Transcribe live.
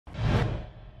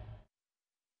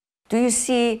do you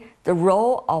see the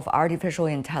role of artificial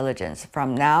intelligence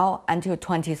from now until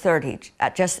 2030,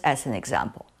 just as an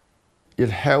example? It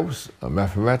helps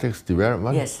mathematics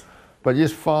development, yes, but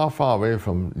it's far, far away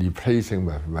from replacing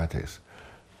mathematics.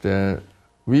 The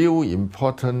real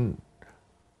important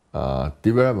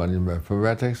development in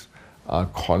mathematics are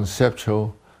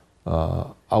conceptual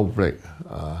outbreak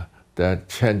that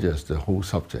changes the whole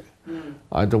subject.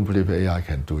 I don't believe AI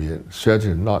can do it,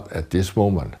 certainly not at this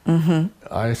moment.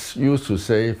 I used to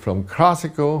say from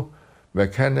classical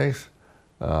mechanics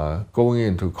going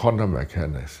into quantum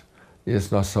mechanics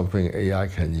is not something AI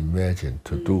can imagine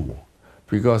to do,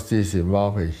 because this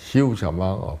involves a huge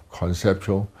amount of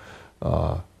conceptual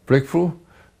breakthrough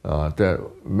that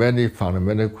many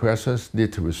fundamental questions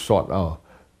need to be sorted out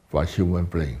by human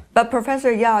brain. But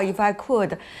Professor Yau, if I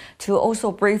could, to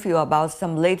also brief you about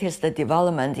some latest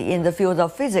development in the field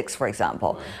of physics, for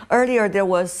example. Earlier there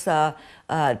was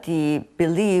the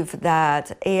belief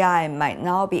that AI might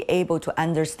now be able to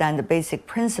understand the basic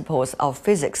principles of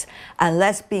physics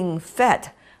unless being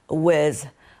fed with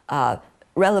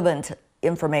relevant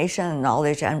information and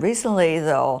knowledge. And recently,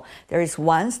 though, there is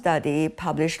one study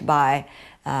published by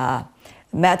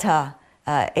Meta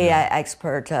AI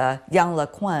expert Yang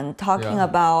LeQuan talking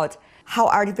about how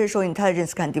artificial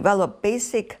intelligence can develop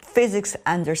basic physics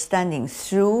understanding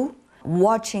through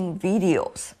watching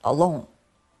videos alone.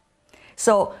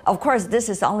 So, of course, this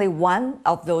is only one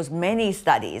of those many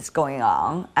studies going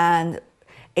on, and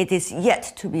it is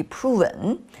yet to be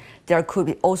proven. There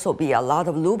could also be a lot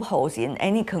of loopholes in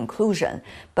any conclusion.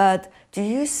 But do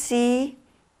you see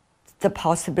the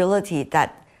possibility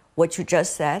that what you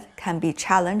just said can be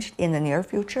challenged in the near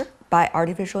future by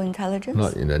artificial intelligence?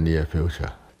 Not in the near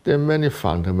future. There are many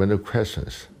fundamental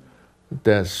questions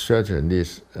that certainly need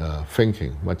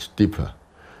thinking much deeper.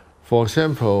 For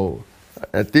example,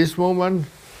 at this moment,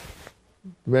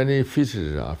 many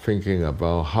physicists are thinking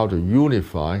about how to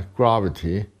unify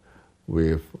gravity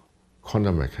with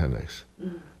quantum mechanics.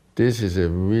 This is a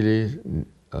really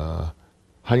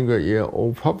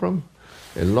 100-year-old problem.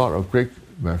 A lot of great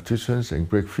mathematicians and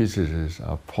great physicists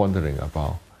are pondering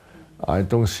about. I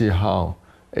don't see how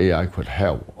AI could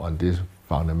help on this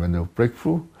fundamental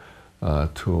breakthrough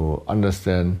to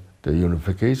understand the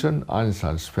unification.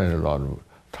 Einstein spent a lot of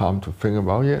time to think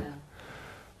about it.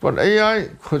 But AI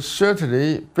could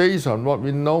certainly, based on what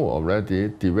we know already,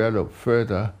 develop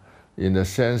further in the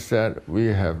sense that we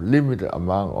have limited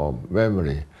amount of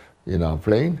memory in our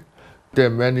brain. There are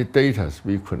many data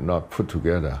we could not put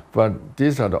together, but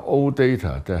these are the old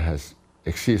data that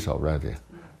exists already.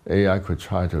 AI could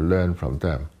try to learn from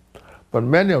them. But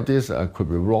many of these could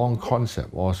be wrong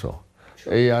concept also.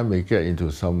 Sure. AI may get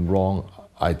into some wrong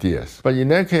ideas. But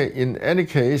in any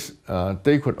case,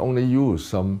 they could only use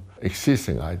some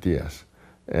existing ideas,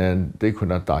 and they could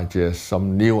not digest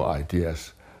some new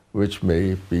ideas, which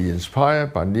may be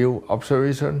inspired by new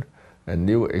observation and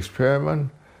new experiment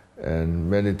and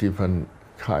many different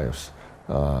kinds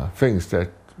of things that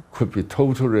could be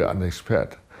totally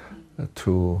unexpected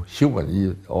to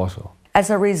human also. As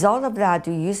a result of that,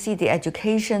 do you see the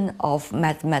education of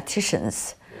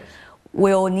mathematicians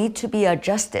will need to be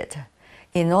adjusted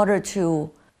in order to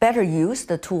better use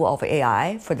the tool of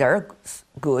AI for their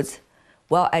goods,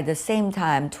 while at the same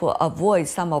time to avoid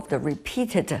some of the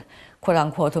repeated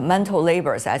quote-unquote mental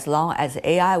labors as long as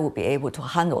AI will be able to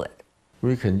handle it?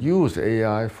 We can use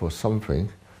AI for something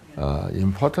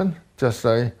important, just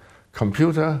like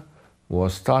computer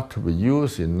was started to be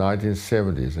used in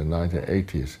 1970s and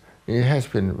 1980s. It has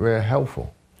been very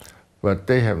helpful, but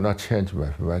they have not changed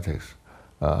mathematics'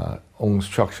 own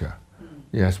structure.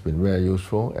 It has been very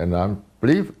useful, and I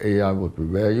believe AI would be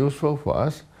very useful for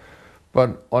us.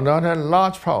 But on the other hand,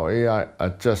 large part of AI are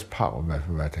just part of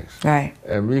mathematics. Right.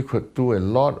 And we could do a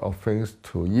lot of things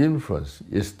to influence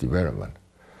its development.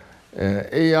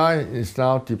 AI is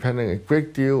now depending a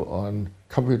great deal on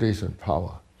computation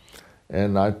power.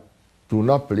 And I do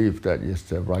not believe that is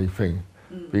the right thing,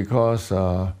 because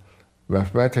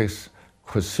mathematics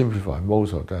could simplify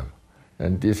most of them.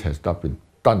 And this has not been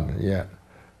done yet.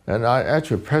 And I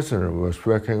actually personally was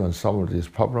working on some of these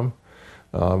problems,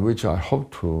 which I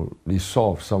hope to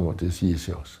resolve some of these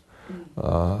issues.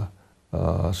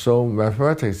 So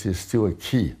mathematics is still a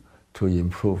key to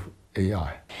improve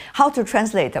AI. How to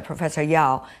translate, Professor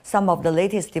Yau, some of the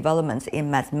latest developments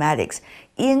in mathematics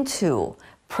into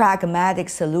pragmatic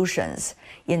solutions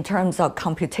in terms of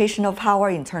computational power,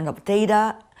 in terms of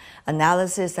data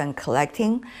analysis and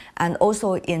collecting, and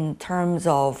also in terms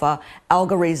of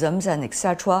algorithms and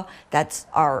etc. that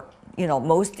are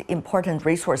most important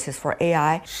resources for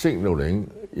AI.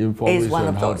 Signaling information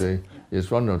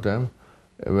is one of them.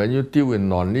 When you deal with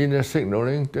nonlinear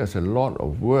signaling, there's a lot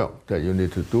of work that you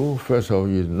need to do. First of all,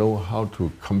 you know how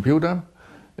to compute them,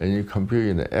 and you compute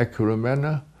in an accurate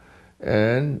manner.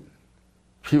 And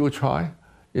people try,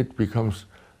 it becomes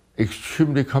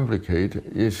extremely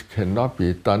complicated. It cannot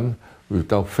be done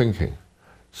without thinking.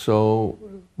 So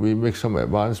we make some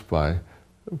advance by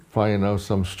finding out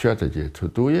some strategy to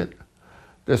do it.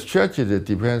 The strategy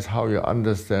depends how you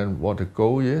understand what the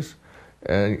goal is.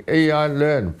 And AI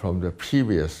learned from the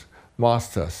previous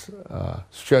master's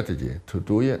strategy to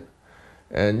do it.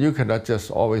 And you cannot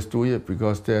just always do it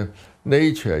because their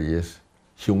nature is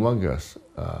humongous.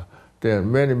 There are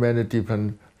many, many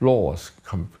different laws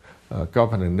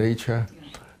governing nature.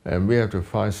 And we have to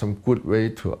find some good way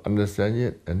to understand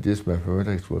it. And this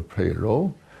mathematics will play a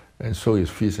role, and so is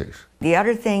physics. The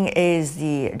other thing is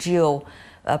the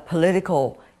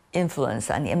geopolitical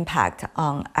influence and impact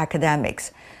on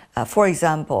academics. For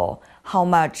example, how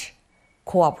much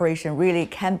cooperation really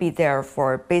can be there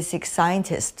for basic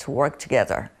scientists to work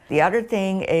together. The other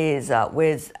thing is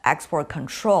with export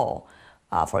control,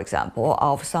 for example,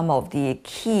 of some of the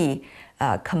key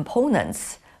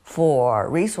components for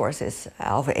resources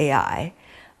of AI,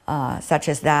 such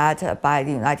as that by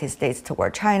the United States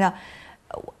toward China.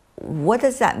 What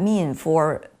does that mean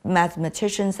for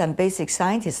mathematicians and basic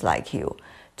scientists like you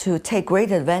to take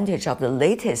great advantage of the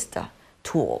latest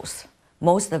tools,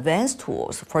 most advanced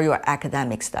tools for your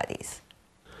academic studies?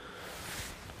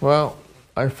 Well,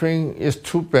 I think it's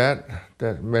too bad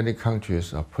that many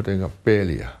countries are putting a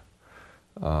barrier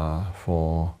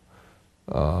for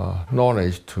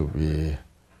knowledge to be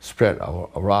spread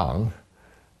around,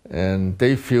 and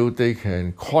they feel they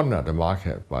can corner the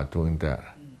market by doing that.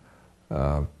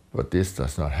 But this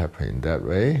does not happen in that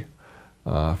way.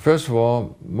 First of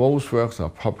all, most works are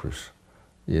published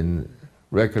in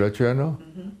regular journal.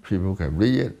 People can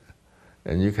read it,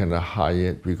 and you cannot hide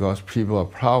it because people are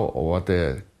proud of what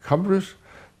they accomplished.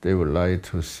 They would like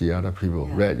to see other people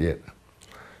read it.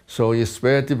 So it's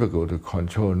very difficult to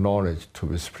control knowledge to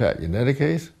be spread in any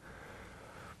case.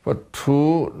 But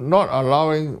to not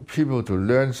allowing people to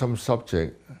learn some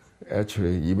subject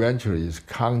actually eventually is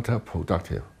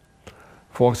counterproductive.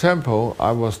 For example,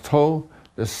 I was told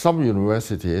that some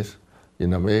universities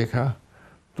in America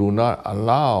do not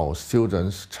allow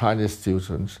students, Chinese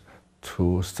students,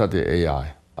 to study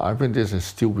AI. I think this is a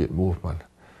stupid movement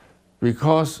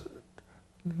because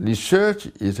research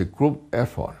is a group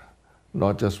effort,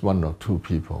 not just one or two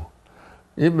people.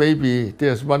 It may be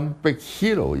there's one big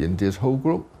hero in this whole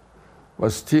group,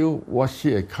 but still what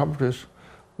she accomplished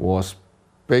was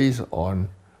based on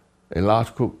a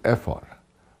large group effort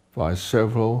by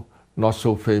several not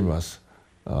so famous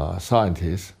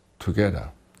scientists together.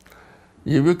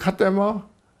 If you cut them off,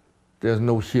 there's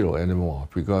no hero anymore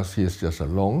because he's just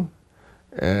alone.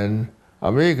 And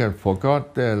Americans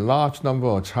forgot there are a large number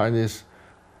of Chinese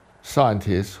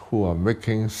scientists who are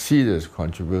making serious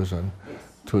contribution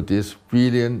to these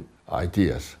brilliant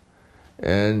ideas.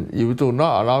 And if you do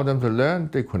not allow them to learn,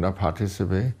 they could not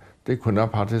participate. They could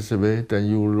not participate, then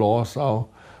you lost out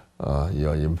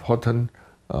your important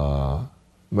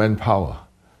manpower,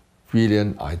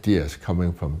 brilliant ideas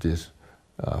coming from these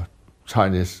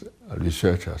Chinese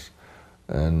researchers.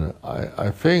 And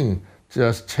I think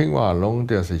just Tsinghua alone,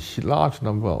 there's a large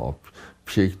number of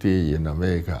PhD in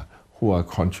America who are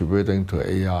contributing to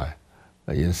AI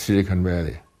in Silicon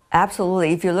Valley.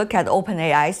 Absolutely. If you look at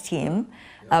OpenAI's team,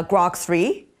 Grok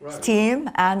 3's team,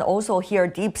 and also here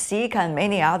DeepSeek and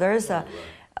many others,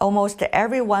 almost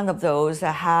every one of those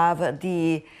have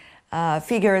the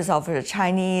figures of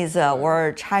Chinese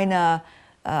or China,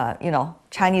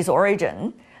 Chinese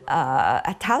origin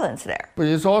talents there. But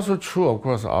it's also true, of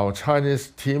course, our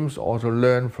Chinese teams also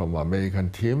learn from American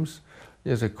teams.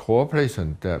 There's a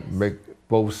cooperation that makes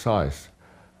both sides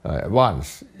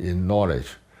advance in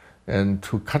knowledge. And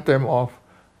to cut them off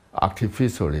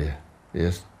artificially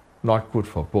is not good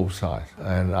for both sides.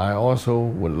 And I also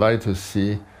would like to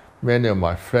see many of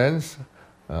my friends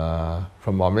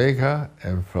from America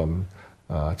and from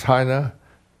China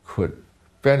could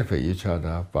benefit each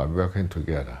other by working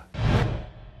together.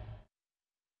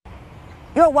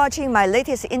 You're watching my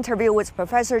latest interview with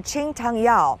Professor Shing-Tung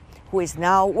Yau, who is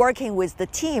now working with the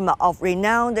team of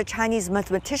renowned Chinese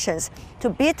mathematicians to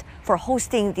bid for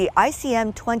hosting the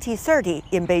ICM 2030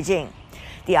 in Beijing.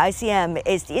 The ICM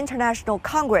is the International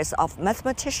Congress of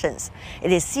Mathematicians.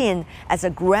 It is seen as a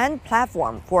grand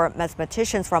platform for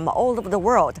mathematicians from all over the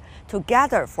world to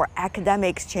gather for academic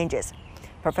exchanges.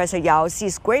 Professor Yau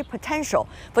sees great potential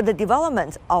for the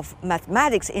development of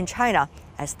mathematics in China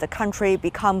as the country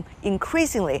becomes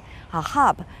increasingly a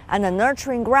hub and a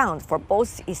nurturing ground for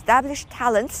both established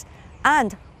talents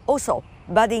and also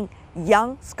budding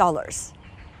young scholars.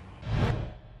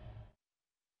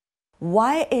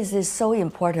 Why is it so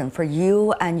important for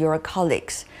you and your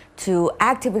colleagues to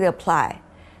actively apply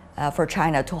for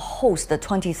China to host the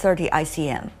 2030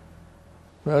 ICM?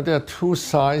 Well, there are two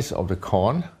sides of the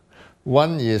coin.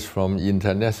 One is from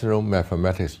international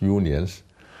mathematics unions.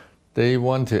 They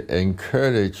want to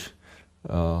encourage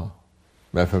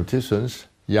mathematicians,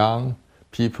 young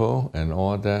people and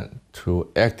all that, to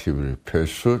actively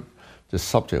pursue the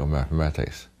subject of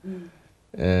mathematics.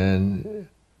 And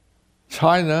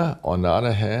China, on the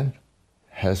other hand,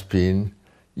 has been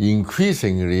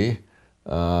increasingly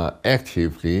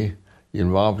actively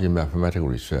involved in mathematical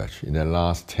research in the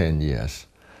last 10 years.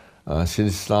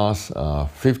 Since last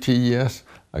 50 years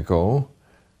ago,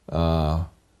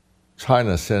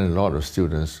 China sent a lot of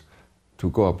students to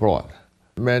go abroad.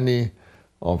 Many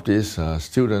of these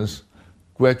students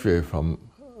graduate from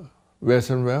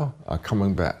Western world are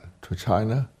coming back to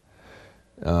China,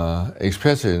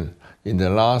 especially in the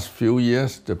last few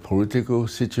years. The political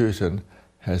situation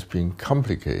has been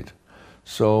complicated,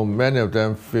 so many of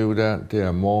them feel that they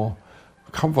are more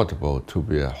comfortable to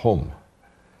be at home.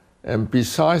 And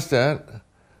besides that,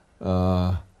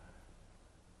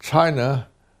 China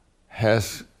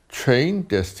has trained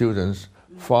their students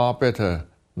far better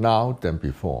now than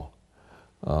before.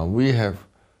 We have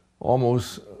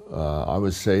almost, I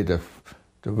would say, the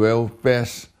world's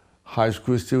best high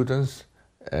school students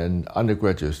and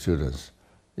undergraduate students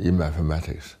in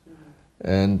mathematics.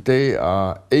 And they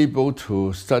are able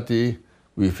to study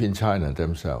within China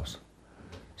themselves.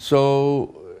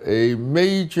 So a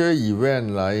major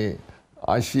event like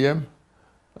ICM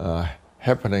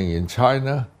happening in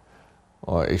China,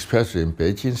 or especially in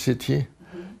Beijing city,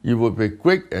 it would be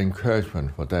great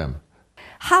encouragement for them.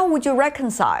 How would you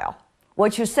reconcile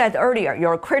what you said earlier,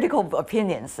 your critical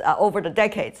opinions over the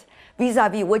decades,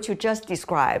 vis-a-vis what you just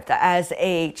described as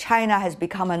China has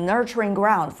become a nurturing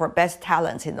ground for best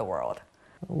talents in the world?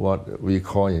 What we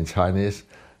call in Chinese,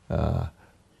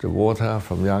 the water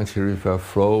from Yangtze River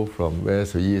flow from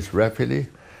west to east rapidly,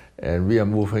 and we are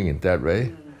moving in that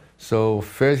way. So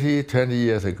 30, 20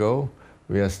 years ago,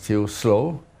 we are still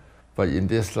slow, but in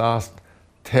this last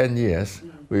 10 years,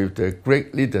 with the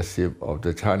great leadership of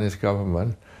the Chinese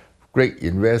government, great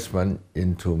investment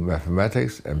into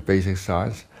mathematics and basic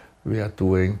science, we are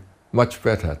doing much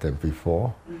better than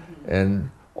before. And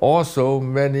also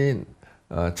many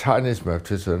Chinese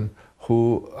mathematicians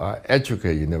who are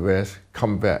educated in the West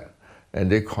come back,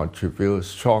 and they contribute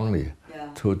strongly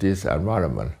to this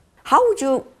environment. How would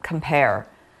you compare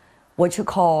what you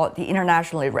call the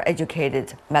internationally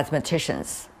educated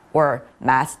mathematicians or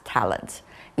math talents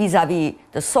vis-a-vis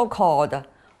the so-called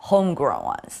homegrown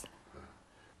ones?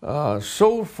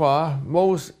 So far,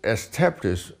 most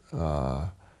established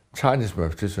Chinese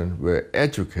mathematicians were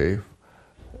educated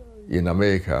in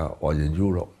America or in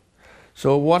Europe.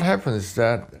 So what happens is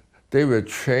that they were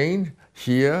trained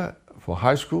here for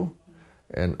high school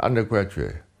and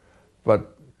undergraduate,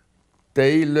 but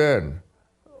they learn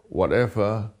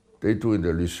whatever they do in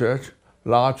the research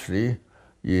largely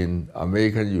in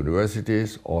American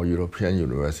universities or European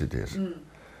universities.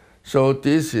 So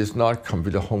this is not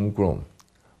completely homegrown.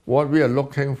 What we are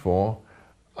looking for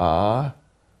are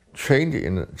trained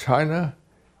in China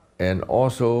and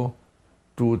also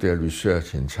do their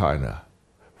research in China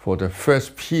for the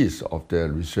first piece of their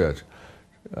research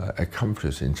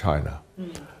accomplished in China.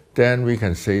 Then we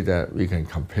can say that we can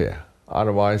compare.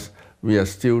 Otherwise, we are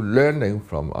still learning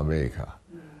from America.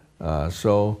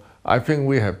 So I think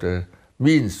we have the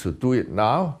means to do it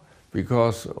now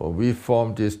because we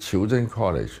formed this children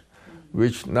college,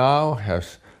 which now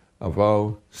has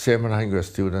about 700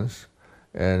 students.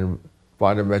 And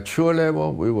by the mature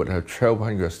level, we would have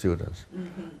 1,200 students.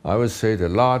 I would say the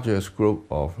largest group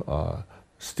of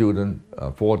student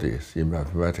bodies in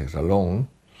mathematics alone.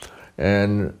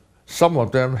 And some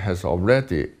of them has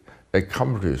already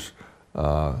accomplished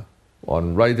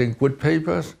on writing good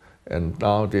papers, and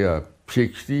now they are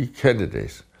PhD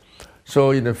candidates.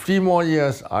 So in a few more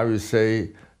years, I would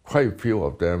say quite a few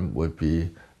of them will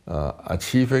be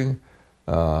achieving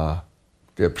their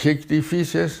PhD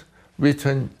thesis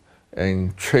written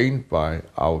and trained by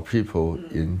our people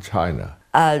in China.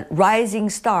 A rising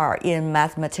star in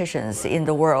mathematicians in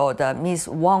the world, Ms.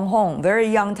 Wang Hong, very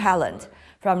young talent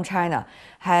from China,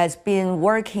 has been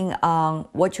working on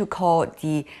what you call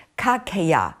the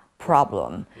Kakeya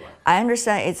problem. I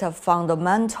understand it's a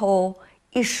fundamental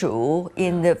issue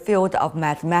in the field of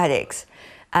mathematics,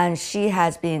 and she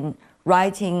has been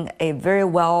writing a very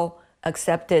well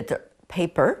accepted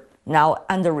paper, now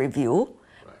under review,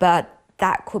 but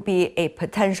that could be a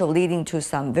potential leading to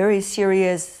some very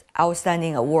serious,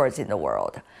 outstanding awards in the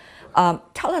world.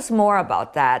 Tell us more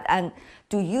about that. And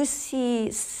do you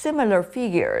see similar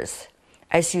figures?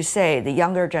 As you say, the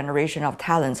younger generation of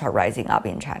talents are rising up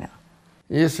in China.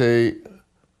 It's a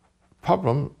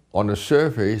problem on the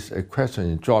surface, a question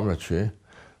in geometry,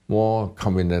 more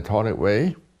combinatoric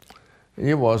way.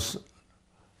 It was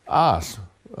asked,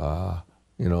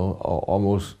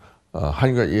 almost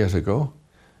 100 years ago,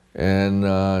 and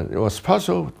it was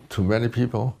puzzle to many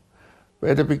people.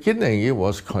 But at the beginning, it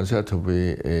was considered to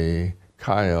be a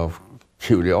kind of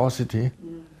curiosity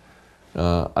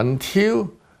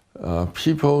until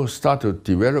people start to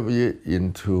develop it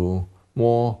into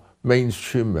more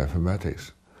mainstream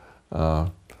mathematics.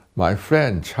 My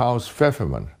friend Charles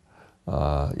Pfefferman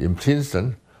in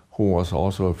Princeton, who was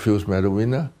also a Fields Medal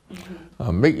winner,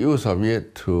 make use of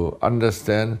it to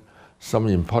understand some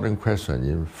important questions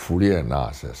in Fourier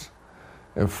analysis.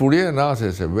 And Fourier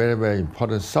analysis is a very, very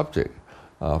important subject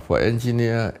for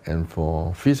engineer and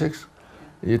for physics.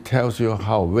 It tells you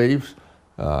how waves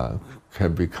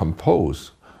can be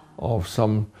composed of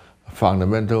some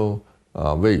fundamental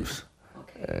waves,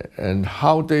 and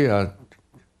how they are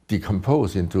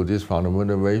decomposed into these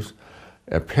fundamental waves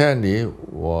apparently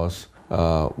was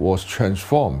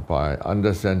transformed by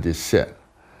understanding this set.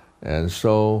 And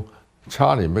so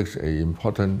Charlie makes an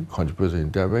important contribution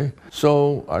in that way.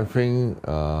 So I think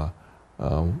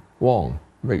Wang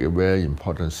make a very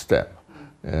important step.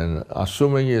 And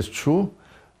assuming it's true,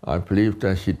 I believe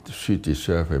that he should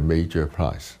deserve a major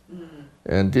prize.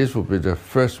 And this will be the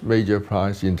first major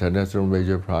prize, international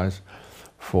major prize,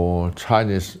 for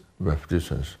Chinese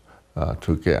mathematicians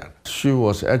to get. She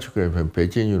was educated from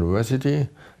Beijing University,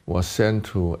 was sent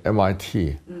to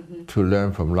MIT to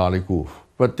learn from Larry Goof.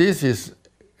 But this is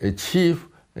a chief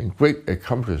and great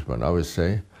accomplishment, I would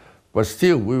say. But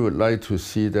still, we would like to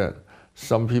see that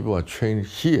some people are trained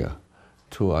here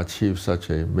to achieve such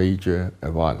a major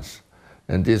advance.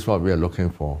 And this is what we are looking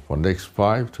for next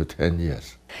 5 to 10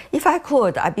 years. If I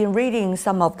could, I've been reading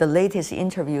some of the latest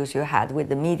interviews you had with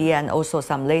the media and also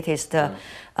some latest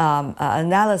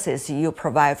analysis you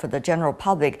provide for the general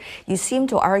public. You seem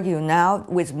to argue now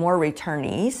with more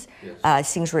returnees,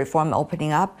 since reform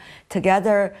opening up,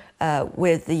 together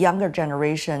with the younger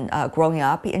generation growing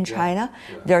up in China,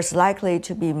 there's likely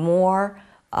to be more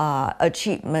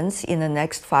achievements in the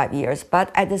next 5 years.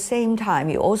 But at the same time,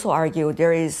 you also argue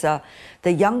there is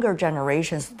the younger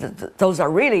generations, those are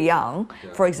really young,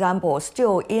 for example,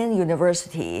 still in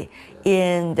university,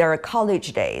 in their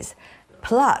college days,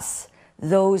 plus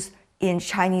those in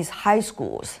Chinese high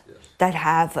schools that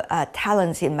have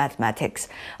talents in mathematics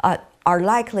are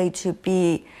likely to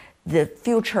be the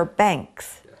future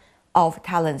banks of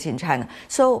talents in China.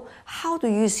 So how do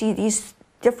you see these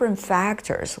different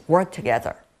factors work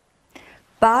together,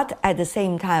 but at the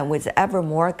same time with ever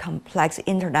more complex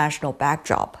international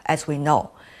backdrop, as we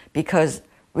know, because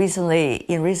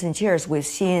in recent years, we've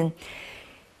seen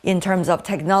in terms of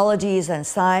technologies and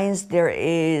science, there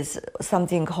is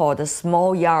something called the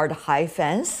small yard high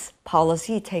fence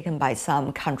policy taken by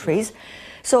some countries.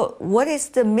 So what is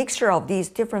the mixture of these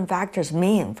different factors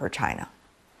mean for China?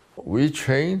 We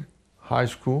train high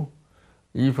school,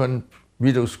 even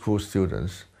middle school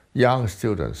students, young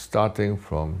students starting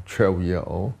from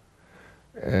 12-year-old,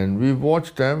 and we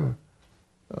watch them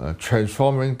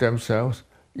transforming themselves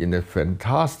in a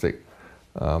fantastic,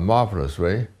 marvelous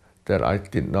way that I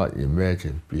did not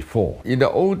imagine before. In the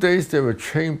old days, they were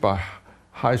trained by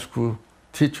high school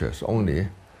teachers only,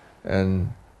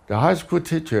 and the high school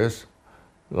teachers,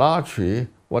 largely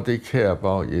what they care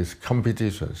about is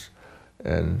competitions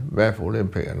and Math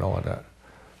Olympic and all that.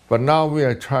 But now we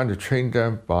are trying to train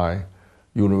them by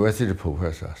university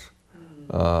professors.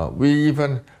 We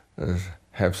even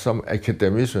have some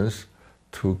academicians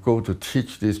to go to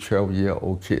teach these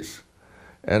 12-year-old kids.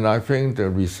 And I think the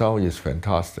result is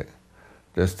fantastic.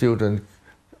 The students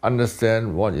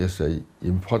understand what is an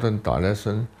important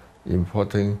direction,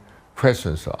 important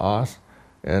questions to ask,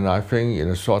 and I think in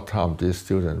a short time, these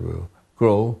students will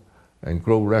grow and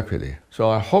grow rapidly. So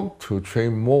I hope to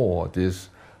train more of this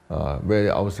very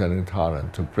outstanding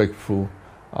talent to break through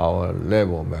our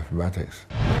level of mathematics.